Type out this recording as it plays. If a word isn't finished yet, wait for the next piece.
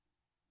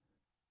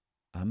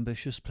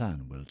ambitious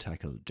plan will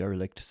tackle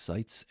derelict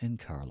sites in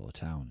Carlow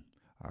Town.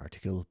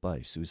 Article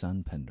by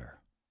Suzanne Pender.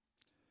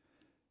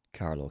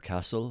 Carlow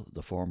Castle,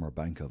 the former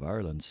Bank of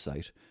Ireland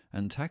site,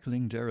 and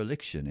tackling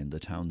dereliction in the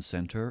town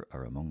centre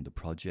are among the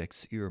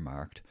projects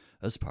earmarked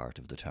as part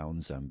of the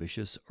town's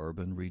ambitious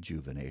Urban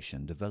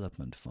Rejuvenation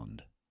Development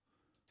Fund.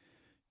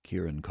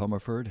 Kieran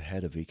Comerford,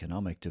 Head of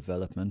Economic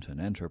Development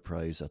and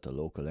Enterprise at the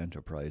Local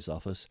Enterprise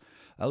Office,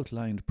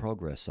 outlined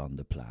progress on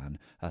the plan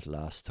at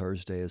last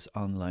Thursday's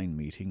online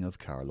meeting of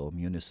Carlow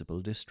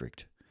Municipal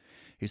District.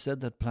 He said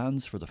that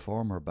plans for the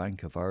former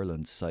Bank of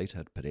Ireland site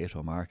at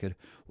Potato Market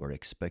were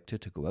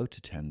expected to go out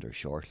to tender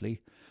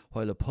shortly,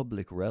 while a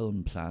public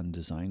realm plan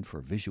designed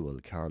for visual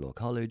Carlow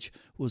College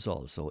was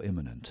also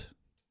imminent.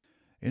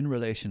 In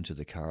relation to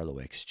the Carlow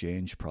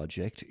Exchange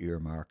project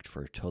earmarked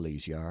for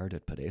Tully's Yard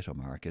at Potato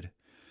Market,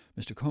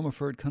 Mr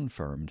Comerford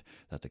confirmed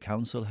that the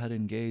council had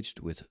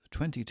engaged with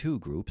 22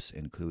 groups,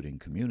 including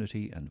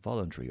community and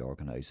voluntary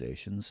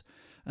organisations,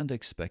 and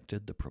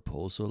expected the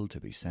proposal to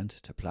be sent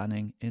to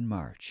planning in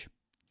March.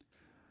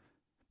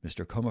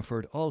 Mr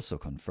Comerford also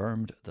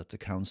confirmed that the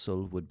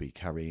council would be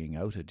carrying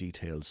out a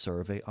detailed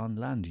survey on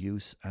land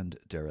use and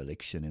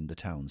dereliction in the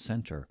town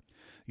centre,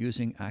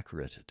 using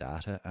accurate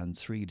data and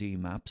 3D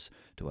maps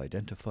to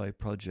identify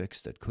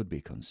projects that could be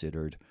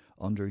considered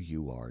under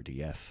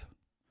URDF.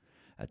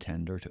 A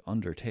tender to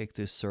undertake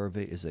this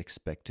survey is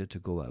expected to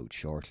go out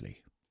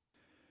shortly.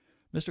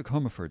 Mr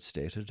Comerford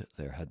stated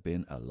there had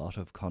been a lot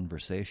of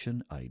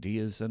conversation,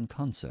 ideas and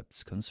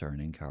concepts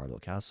concerning Carlow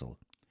Castle.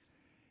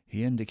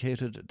 He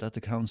indicated that the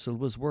council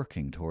was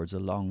working towards a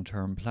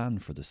long-term plan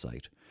for the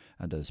site,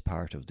 and as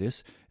part of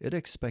this it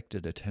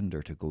expected a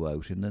tender to go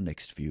out in the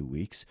next few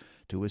weeks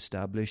to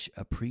establish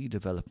a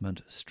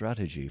pre-development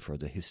strategy for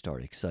the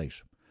historic site,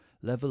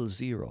 level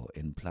 0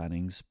 in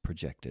planning's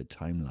projected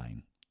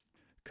timeline.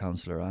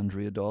 Councillor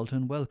Andrea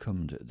Dalton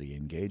welcomed the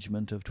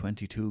engagement of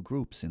 22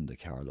 groups in the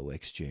Carlow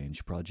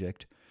Exchange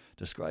project,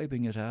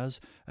 describing it as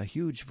a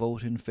huge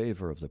vote in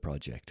favour of the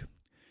project.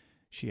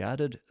 She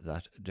added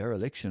that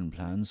dereliction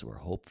plans were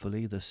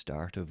hopefully the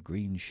start of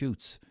green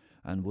shoots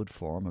and would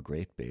form a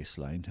great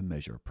baseline to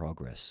measure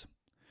progress.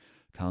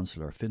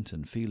 Councillor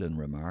Fintan Phelan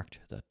remarked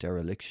that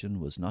dereliction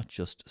was not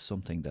just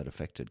something that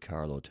affected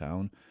Carlow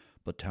Town,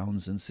 but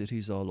towns and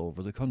cities all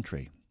over the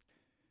country.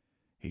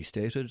 He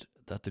stated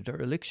that the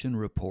dereliction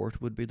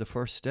report would be the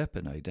first step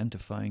in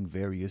identifying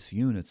various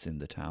units in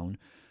the town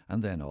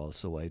and then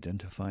also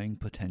identifying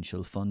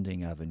potential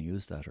funding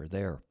avenues that are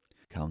there.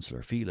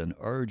 Councillor Phelan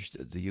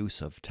urged the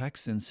use of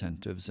tax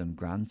incentives and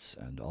grants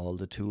and all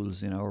the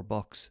tools in our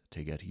box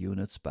to get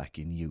units back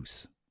in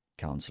use.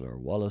 Councillor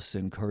Wallace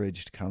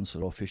encouraged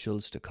council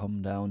officials to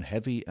come down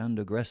heavy and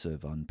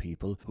aggressive on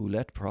people who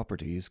let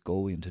properties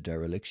go into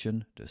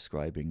dereliction,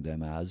 describing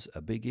them as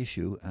a big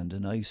issue and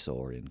an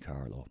eyesore in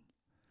Carlow.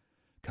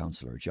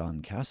 Councillor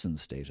John Casson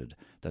stated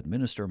that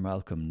Minister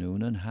Malcolm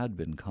Noonan had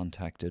been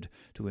contacted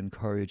to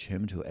encourage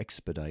him to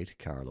expedite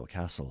Carlow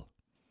Castle.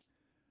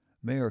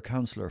 Mayor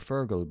Councillor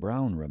Fergal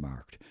Brown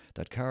remarked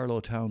that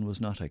Carlow Town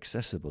was not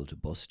accessible to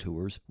bus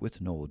tours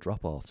with no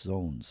drop-off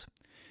zones.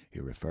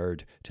 He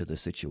referred to the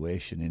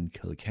situation in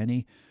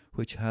Kilkenny,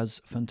 which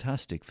has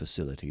fantastic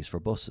facilities for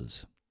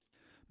buses.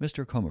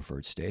 Mr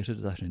Comerford stated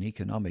that an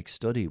economic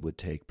study would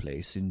take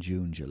place in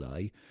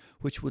June-July,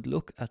 which would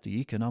look at the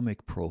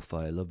economic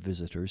profile of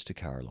visitors to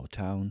Carlow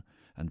Town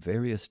and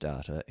various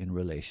data in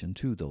relation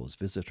to those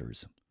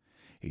visitors.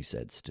 He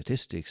said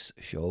statistics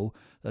show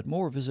that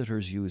more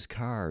visitors use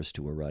cars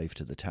to arrive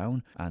to the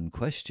town and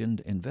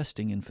questioned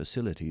investing in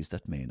facilities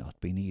that may not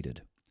be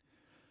needed.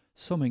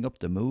 Summing up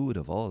the mood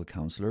of all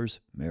councillors,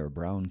 Mayor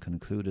Brown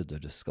concluded the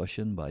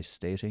discussion by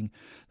stating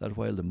that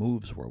while the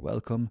moves were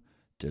welcome,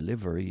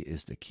 delivery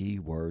is the key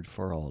word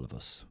for all of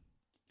us.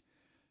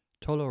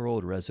 Tullow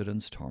Road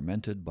residents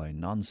tormented by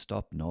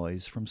non-stop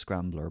noise from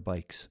scrambler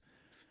bikes.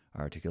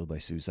 Article by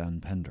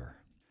Suzanne Pender.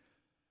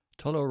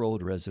 Tullow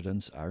Road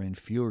residents are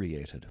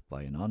infuriated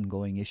by an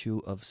ongoing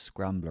issue of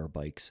scrambler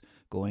bikes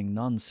going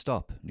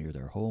non-stop near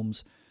their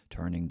homes,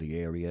 turning the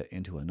area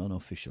into an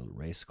unofficial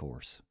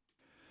racecourse.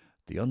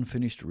 The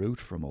unfinished route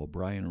from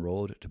O'Brien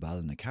Road to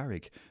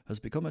Ballynacarrig has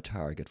become a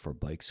target for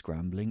bike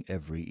scrambling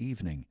every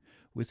evening,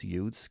 with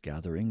youths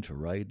gathering to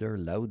ride their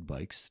loud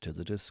bikes to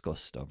the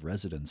disgust of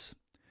residents.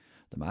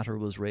 The matter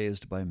was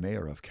raised by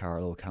Mayor of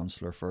Carlow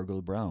Councillor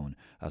Fergal Brown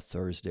at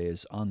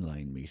Thursday's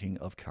online meeting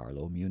of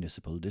Carlow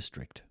Municipal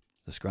District.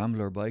 The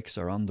scrambler bikes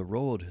are on the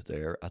road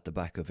there at the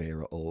back of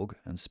Éire Óg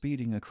and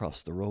speeding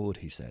across the road,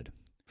 he said.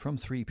 From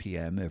 3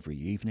 p.m. every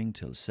evening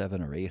till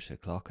 7 or 8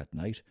 o'clock at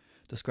night,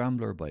 the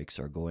scrambler bikes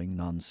are going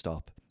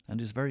non-stop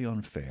and is very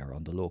unfair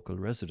on the local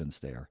residents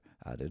there,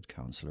 added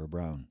Councillor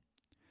Brown.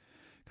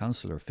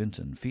 Councillor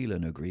Fintan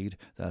Phelan agreed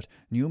that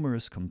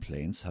numerous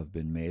complaints have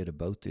been made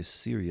about this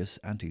serious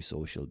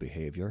antisocial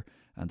behaviour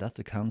and that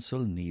the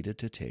council needed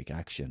to take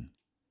action.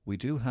 We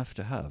do have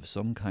to have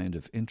some kind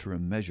of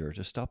interim measure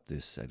to stop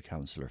this, said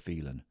Councillor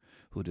Phelan,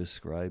 who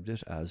described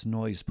it as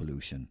noise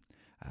pollution,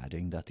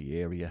 adding that the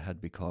area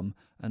had become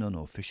an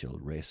unofficial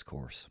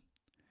racecourse.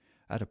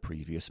 At a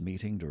previous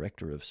meeting,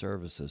 Director of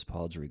Services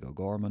Padraig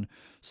O'Gorman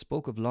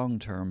spoke of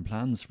long-term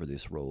plans for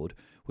this road,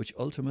 which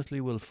ultimately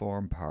will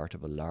form part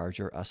of a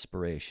larger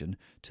aspiration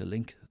to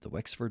link the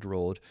Wexford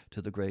Road to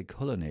the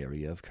Graiguecullen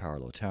area of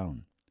Carlow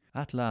Town.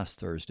 At last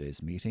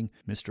Thursday's meeting,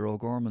 Mr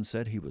O'Gorman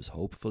said he was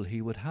hopeful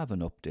he would have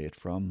an update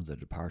from the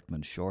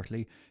department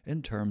shortly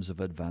in terms of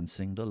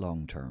advancing the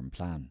long-term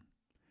plan.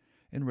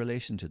 In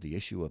relation to the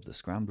issue of the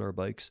scrambler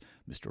bikes,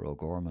 Mr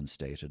O'Gorman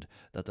stated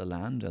that the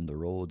land and the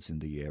roads in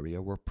the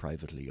area were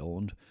privately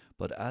owned,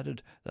 but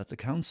added that the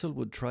council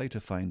would try to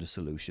find a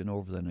solution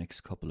over the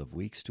next couple of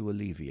weeks to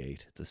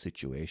alleviate the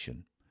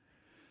situation.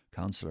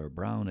 Councillor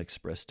Brown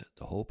expressed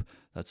the hope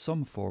that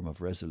some form of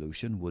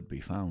resolution would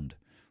be found,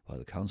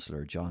 while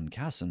Councillor John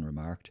Casson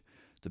remarked,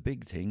 "The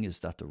big thing is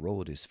that the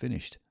road is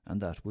finished,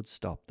 and that would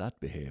stop that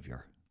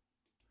behaviour."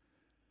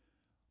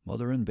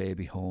 Mother and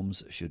baby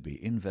homes should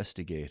be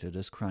investigated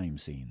as crime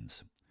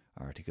scenes.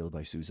 Article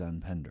by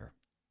Suzanne Pender.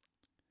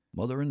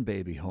 Mother and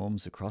baby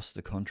homes across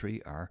the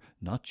country are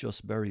not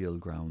just burial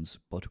grounds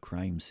but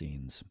crime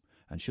scenes,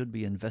 and should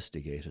be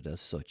investigated as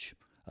such,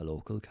 a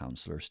local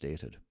councillor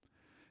stated.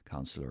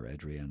 Councillor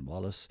Adrienne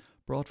Wallace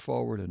brought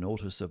forward a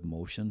notice of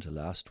motion to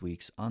last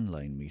week's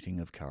online meeting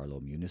of Carlow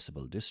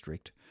Municipal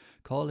District,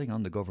 calling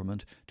on the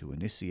government to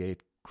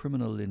initiate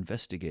criminal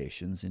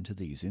investigations into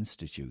these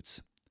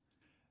institutes.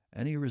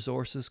 Any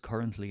resources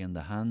currently in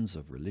the hands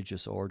of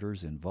religious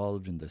orders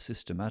involved in the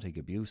systematic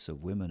abuse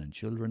of women and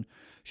children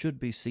should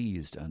be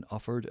seized and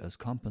offered as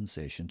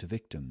compensation to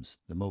victims,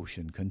 the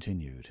motion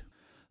continued.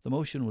 The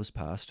motion was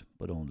passed,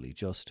 but only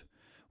just,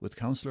 with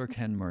Councillor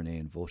Ken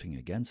Murnane voting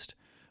against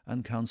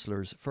and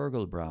Councillors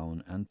Fergal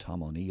Brown and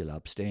Tom O'Neill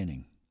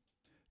abstaining.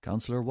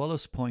 Councillor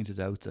Wallace pointed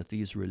out that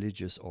these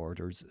religious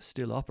orders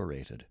still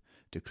operated,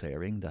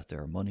 declaring that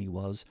their money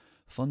was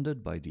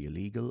funded by the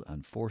illegal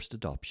and forced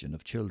adoption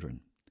of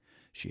children.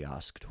 She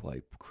asked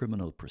why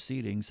criminal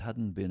proceedings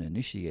hadn't been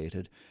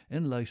initiated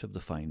in light of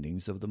the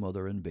findings of the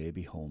Mother and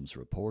Baby Homes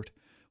report,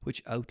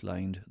 which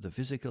outlined the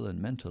physical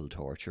and mental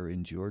torture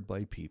endured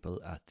by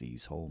people at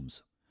these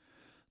homes.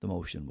 The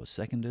motion was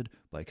seconded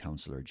by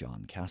Councillor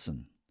John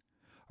Casson.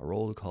 A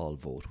roll call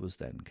vote was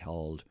then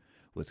called,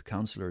 with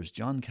Councillors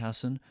John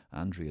Casson,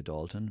 Andrea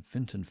Dalton,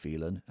 Fintan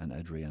Phelan and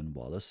Adrienne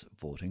Wallace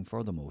voting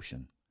for the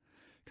motion.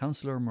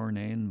 Councillor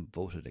Murnane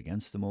voted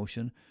against the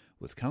motion,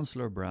 with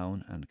Councillor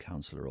Brown and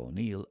Councillor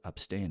O'Neill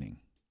abstaining.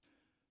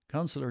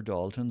 Councillor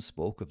Dalton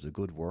spoke of the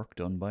good work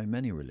done by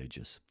many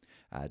religious,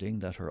 adding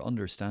that her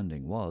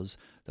understanding was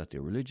that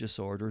the religious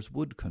orders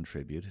would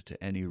contribute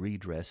to any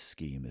redress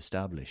scheme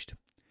established.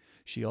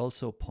 She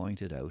also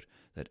pointed out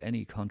that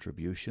any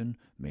contribution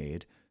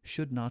made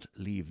should not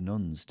leave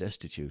nuns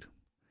destitute.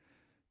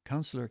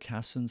 Councillor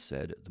Casson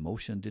said the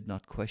motion did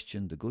not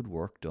question the good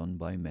work done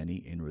by many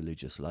in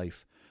religious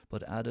life,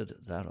 but added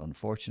that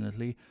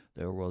unfortunately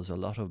there was a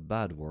lot of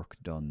bad work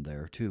done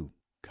there too.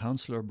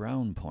 Councillor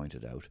Brown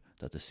pointed out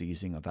that the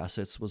seizing of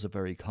assets was a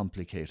very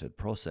complicated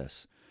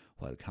process,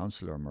 while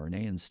Councillor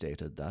Murnane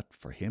stated that,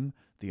 for him,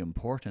 the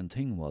important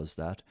thing was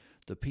that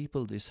the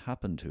people this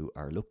happened to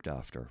are looked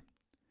after.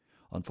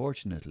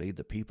 Unfortunately,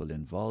 the people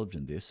involved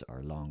in this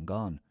are long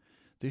gone.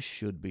 This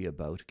should be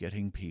about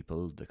getting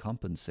people the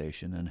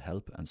compensation and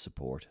help and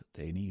support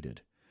they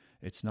needed.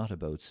 It's not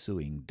about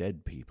suing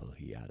dead people,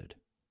 he added.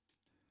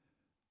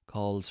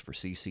 Calls for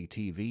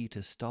CCTV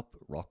to stop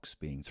rocks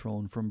being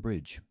thrown from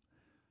bridge.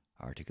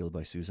 Article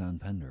by Suzanne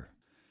Pender.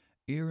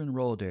 Éireann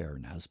Road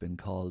Éireann has been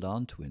called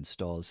on to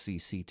install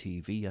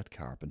CCTV at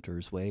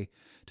Carpenter's Way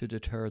to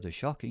deter the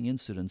shocking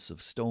incidents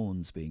of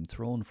stones being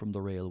thrown from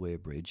the railway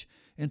bridge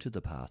into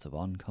the path of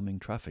oncoming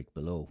traffic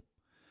below.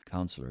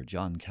 Councillor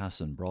John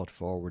Casson brought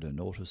forward a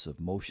notice of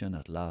motion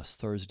at last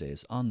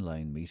Thursday's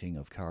online meeting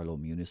of Carlow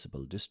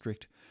Municipal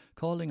District,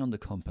 calling on the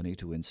company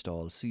to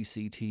install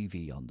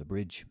CCTV on the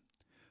bridge.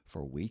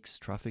 For weeks,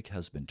 traffic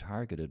has been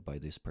targeted by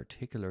this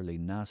particularly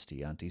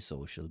nasty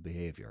antisocial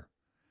behaviour.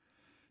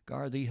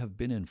 Gardaí have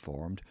been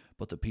informed,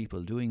 but the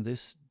people doing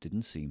this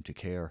didn't seem to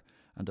care,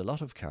 and a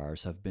lot of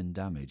cars have been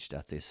damaged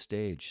at this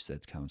stage,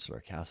 said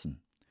Councillor Casson.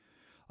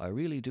 I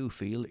really do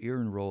feel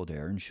Éireann Road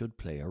Éireann should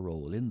play a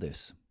role in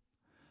this.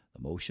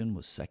 The motion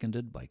was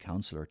seconded by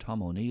Councillor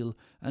Tom O'Neill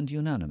and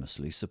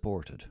unanimously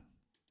supported.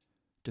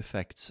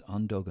 Defects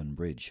on Duggan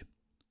Bridge.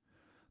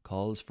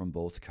 Calls from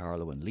both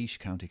Carlow and Laois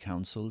County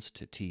Councils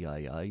to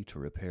TII to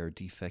repair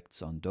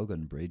defects on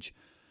Duggan Bridge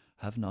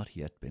have not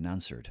yet been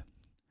answered.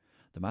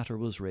 The matter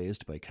was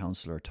raised by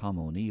Councillor Tom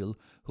O'Neill,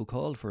 who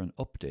called for an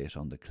update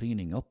on the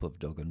cleaning up of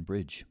Duggan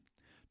Bridge.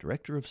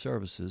 Director of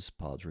Services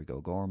Padraig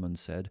O'Gorman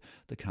said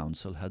the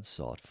council had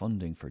sought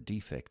funding for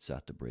defects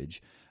at the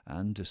bridge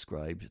and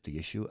described the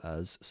issue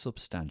as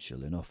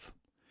substantial enough.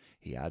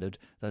 He added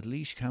that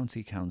Laois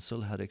County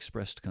Council had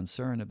expressed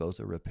concern about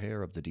the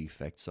repair of the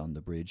defects on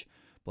the bridge,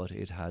 but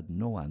it had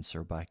no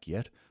answer back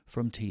yet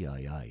from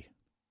TII.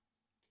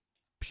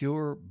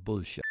 Pure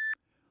bullshit.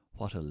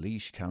 What a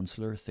Laois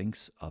councillor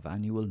thinks of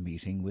annual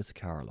meeting with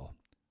Carlow.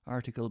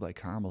 Article by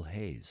Carmel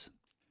Hayes.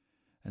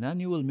 An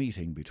annual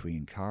meeting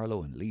between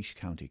Carlow and Laois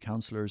County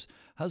councillors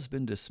has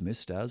been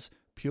dismissed as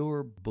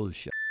pure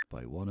bullshit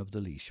by one of the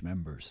Laois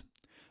members.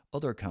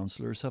 Other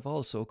councillors have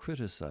also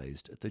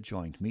criticised the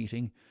joint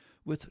meeting,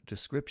 with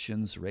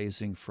descriptions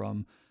ranging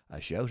from a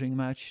shouting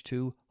match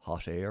to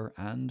hot air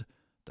and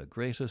the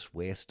greatest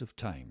waste of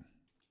time.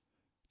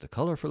 The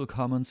colourful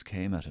comments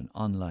came at an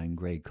online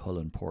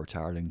Graiguecullen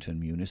Portarlington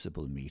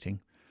municipal meeting,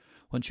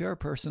 when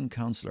Chairperson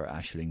Councillor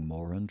Aisling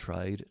Moran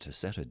tried to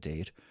set a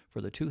date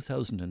for the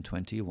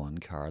 2021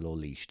 Carlow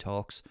Laois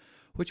talks,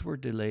 which were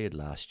delayed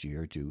last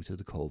year due to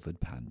the COVID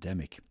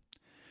pandemic.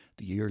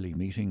 The yearly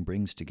meeting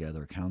brings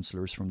together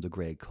councillors from the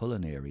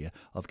Graiguecullen area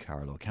of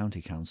Carlow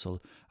County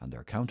Council and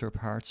their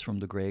counterparts from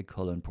the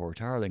Graiguecullen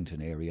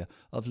Portarlington area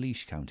of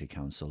Laois County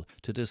Council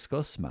to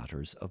discuss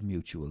matters of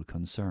mutual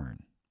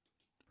concern.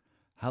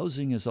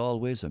 Housing is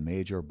always a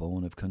major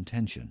bone of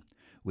contention,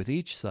 with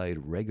each side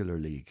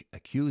regularly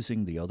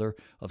accusing the other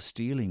of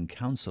stealing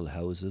council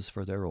houses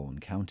for their own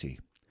county.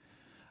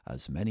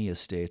 As many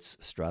estates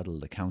straddle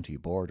the county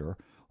border,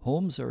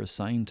 homes are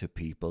assigned to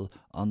people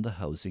on the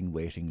housing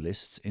waiting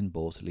lists in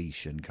both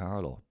Laois and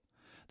Carlow.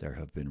 There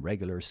have been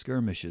regular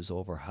skirmishes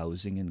over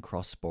housing in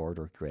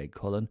cross-border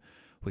Graiguecullen,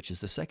 which is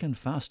the second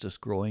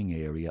fastest growing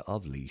area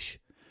of Laois,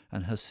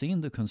 and has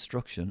seen the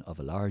construction of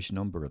a large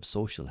number of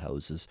social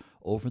houses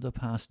over the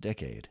past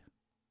decade.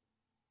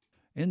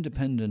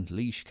 Independent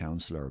Laois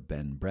councillor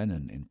Ben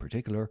Brennan, in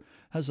particular,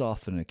 has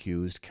often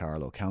accused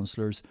Carlow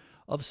councillors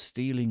of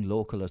stealing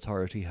local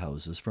authority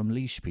houses from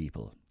Laois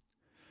people.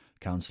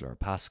 Councillor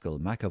Pascal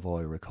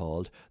McAvoy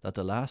recalled that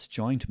the last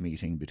joint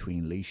meeting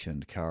between Laois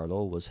and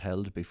Carlow was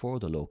held before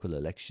the local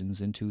elections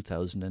in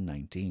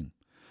 2019.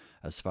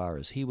 As far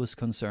as he was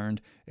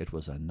concerned, it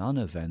was a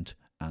non-event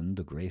and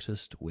the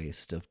greatest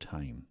waste of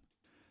time.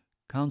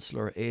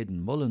 Councillor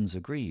Aidan Mullins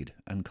agreed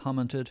and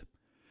commented,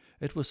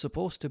 "It was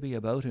supposed to be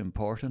about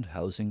important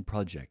housing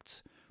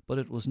projects, but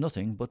it was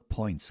nothing but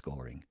point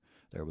scoring.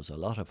 There was a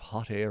lot of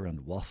hot air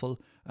and waffle,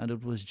 and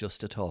it was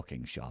just a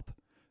talking shop.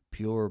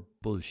 Pure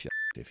bullshit,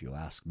 if you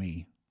ask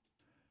me."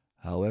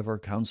 However,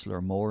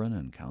 Councillor Moran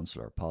and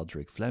Councillor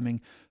Padraig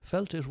Fleming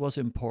felt it was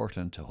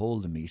important to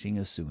hold the meeting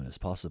as soon as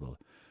possible,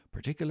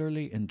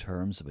 particularly in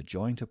terms of a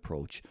joint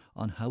approach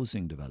on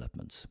housing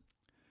developments.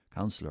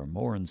 Councillor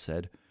Moran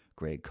said,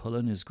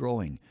 "Graiguecullen is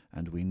growing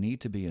and we need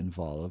to be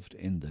involved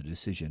in the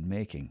decision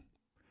making."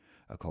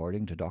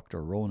 According to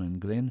Dr. Ronan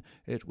Glynn,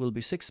 it will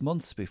be 6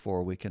 months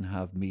before we can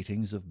have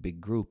meetings of big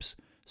groups,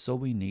 so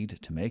we need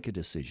to make a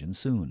decision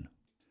soon.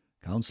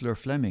 Councillor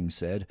Fleming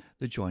said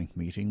the joint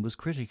meeting was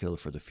critical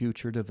for the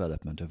future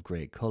development of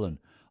Graiguecullen,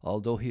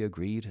 although he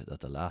agreed that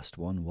the last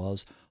one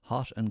was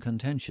hot and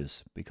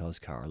contentious because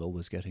Carlow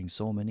was getting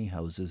so many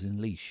houses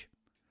in Laois.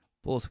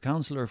 Both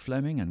Councillor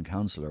Fleming and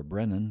Councillor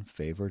Brennan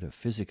favoured a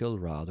physical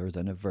rather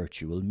than a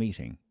virtual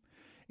meeting.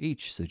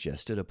 Each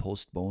suggested a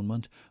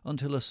postponement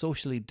until a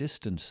socially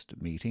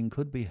distanced meeting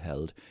could be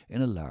held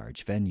in a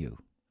large venue.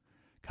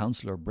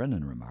 Councillor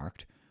Brennan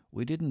remarked,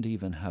 "We didn't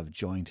even have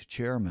joint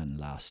chairman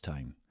last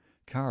time.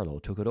 Carlow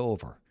took it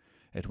over.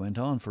 It went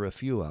on for a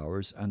few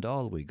hours and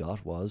all we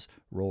got was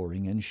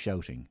roaring and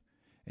shouting.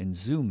 In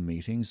Zoom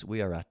meetings we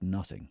are at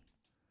nothing.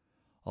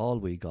 All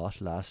we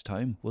got last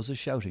time was a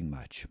shouting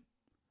match."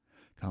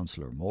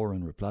 Councillor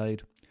Moran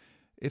replied,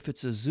 "If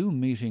it's a Zoom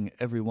meeting,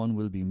 everyone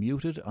will be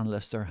muted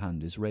unless their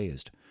hand is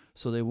raised,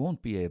 so they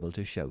won't be able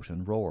to shout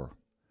and roar."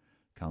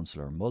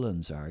 Councillor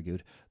Mullins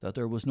argued that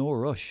there was no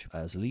rush,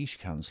 as Laois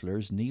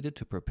councillors needed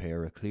to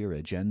prepare a clear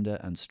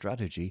agenda and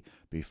strategy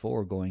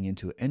before going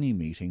into any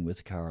meeting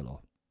with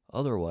Carlow.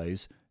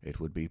 Otherwise, it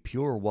would be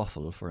pure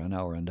waffle for an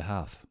hour and a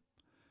half.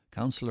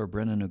 Councillor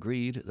Brennan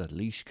agreed that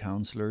Laois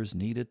councillors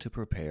needed to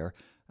prepare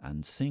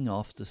and sing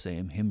off the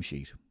same hymn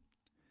sheet.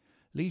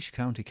 Laois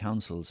County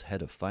Council's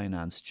head of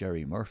finance,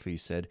 Jerry Murphy,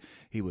 said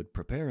he would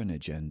prepare an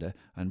agenda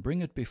and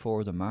bring it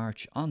before the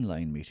March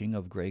online meeting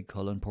of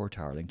Graiguecullen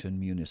Portarlington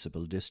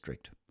Municipal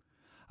District.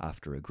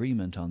 After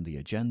agreement on the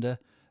agenda,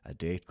 a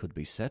date could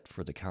be set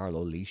for the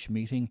Carlow Laois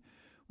meeting,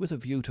 with a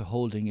view to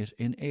holding it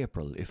in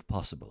April if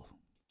possible.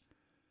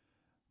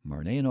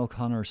 Murnane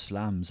O'Connor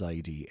slams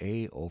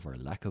IDA over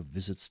lack of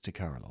visits to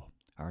Carlow.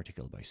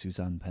 Article by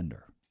Suzanne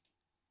Pender.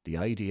 The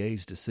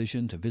IDA's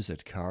decision to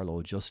visit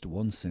Carlow just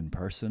once in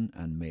person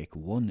and make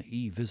one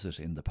e-visit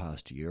in the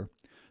past year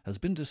has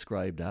been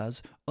described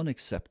as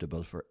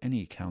unacceptable for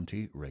any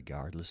county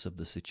regardless of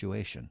the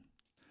situation.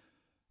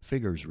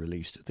 Figures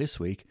released this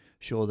week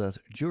show that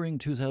during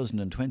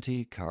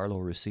 2020 Carlow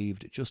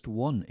received just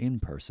one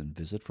in-person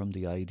visit from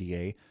the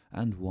IDA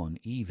and one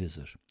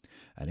e-visit,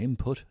 an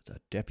input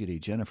that Deputy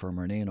Jennifer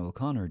Murnane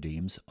O'Connor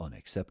deems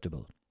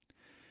unacceptable.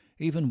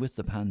 Even with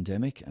the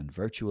pandemic and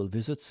virtual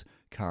visits,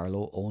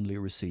 Carlow only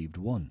received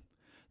one.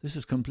 This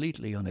is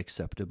completely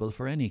unacceptable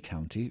for any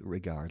county,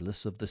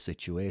 regardless of the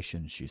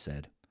situation, she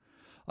said.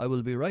 I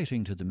will be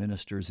writing to the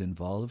ministers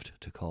involved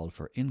to call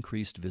for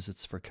increased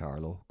visits for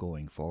Carlow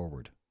going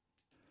forward.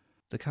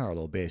 The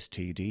Carlow-based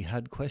TD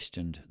had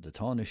questioned the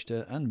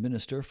Taoiseach and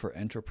Minister for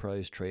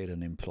Enterprise, Trade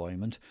and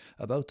Employment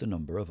about the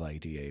number of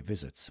IDA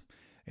visits.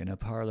 In a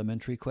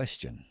parliamentary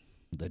question,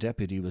 The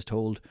deputy was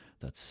told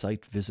that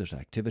site visit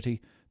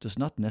activity does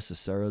not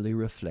necessarily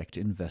reflect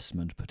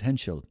investment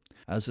potential,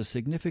 as a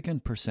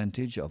significant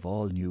percentage of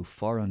all new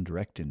foreign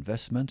direct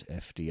investment,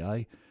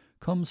 FDI,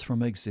 comes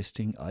from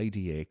existing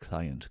IDA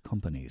client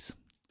companies.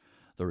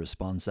 The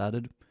response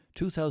added,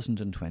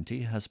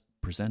 2020 has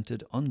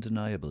presented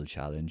undeniable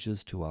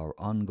challenges to our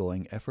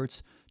ongoing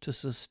efforts to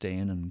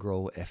sustain and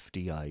grow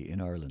FDI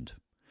in Ireland.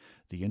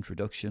 The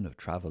introduction of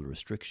travel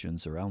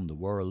restrictions around the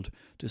world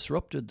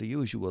disrupted the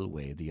usual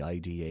way the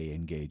IDA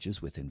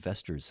engages with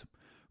investors,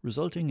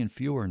 resulting in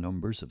fewer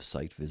numbers of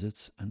site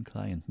visits and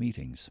client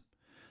meetings.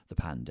 The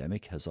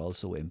pandemic has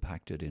also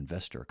impacted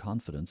investor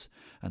confidence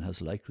and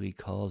has likely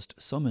caused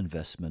some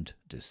investment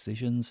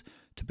decisions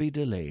to be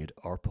delayed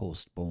or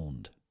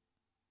postponed.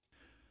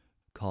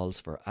 Calls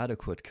for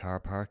adequate car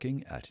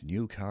parking at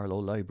New Carlow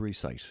Library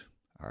site.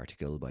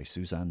 Article by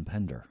Suzanne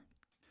Pender.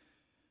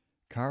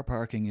 Car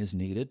parking is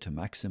needed to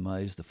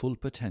maximise the full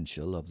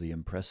potential of the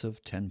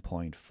impressive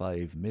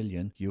 €10.5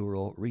 million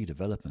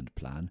redevelopment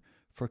plan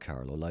for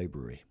Carlow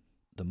Library.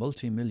 The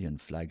multi-million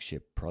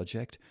flagship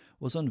project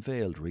was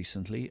unveiled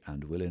recently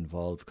and will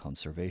involve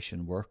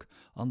conservation work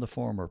on the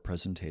former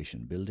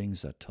presentation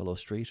buildings at Tullow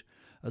Street,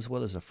 as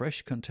well as a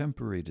fresh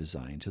contemporary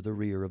design to the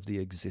rear of the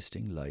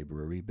existing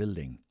library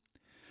building.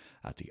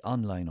 At the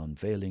online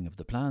unveiling of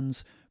the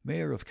plans,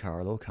 Mayor of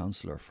Carlow,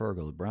 Councillor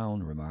Fergal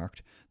Brown,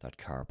 remarked that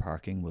car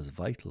parking was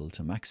vital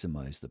to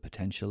maximise the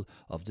potential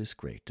of this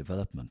great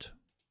development.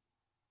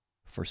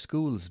 For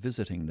schools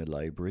visiting the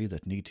library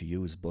that need to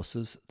use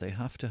buses, they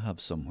have to have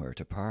somewhere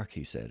to park,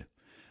 he said,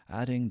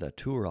 adding that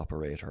tour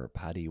operator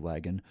Paddy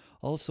Wagon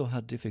also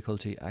had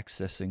difficulty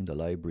accessing the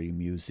library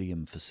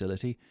museum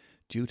facility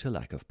due to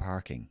lack of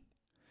parking.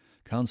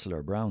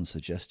 Councillor Brown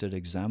suggested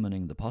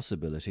examining the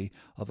possibility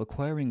of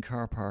acquiring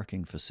car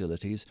parking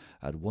facilities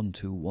at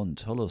 121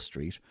 Tullow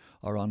Street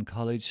or on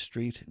College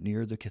Street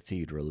near the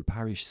Cathedral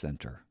Parish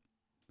Centre.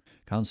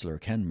 Councillor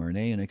Ken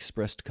Murnane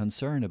expressed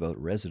concern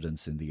about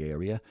residents in the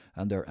area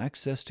and their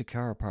access to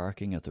car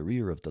parking at the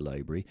rear of the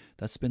library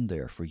that's been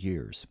there for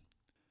years.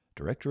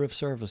 Director of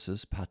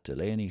Services Pat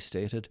Delaney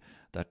stated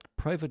that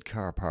private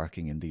car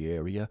parking in the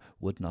area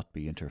would not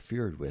be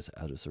interfered with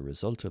as a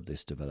result of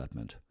this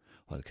development,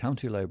 while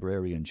County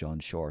Librarian John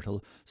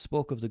Shortall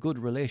spoke of the good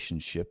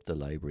relationship the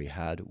library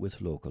had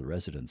with local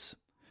residents.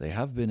 They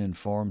have been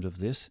informed of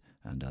this,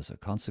 and as a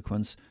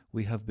consequence,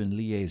 we have been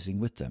liaising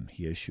with them,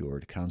 he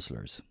assured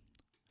councillors.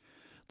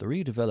 The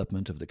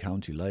redevelopment of the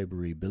County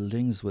Library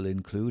buildings will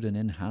include an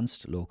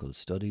enhanced local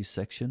studies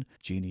section,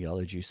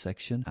 genealogy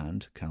section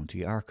and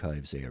County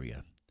Archives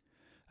area.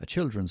 A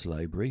children's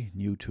library,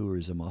 new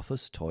tourism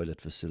office, toilet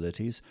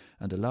facilities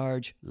and a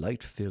large,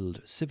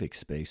 light-filled civic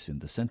space in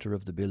the centre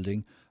of the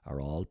building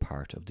are all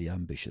part of the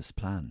ambitious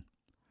plan.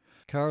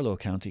 Carlow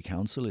County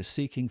Council is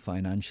seeking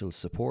financial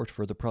support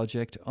for the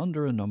project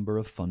under a number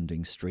of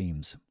funding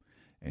streams,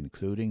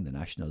 including the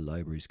National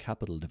Libraries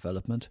Capital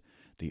Development,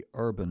 the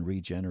Urban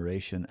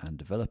Regeneration and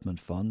Development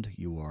Fund,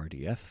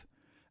 URDF,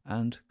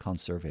 and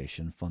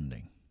conservation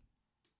funding.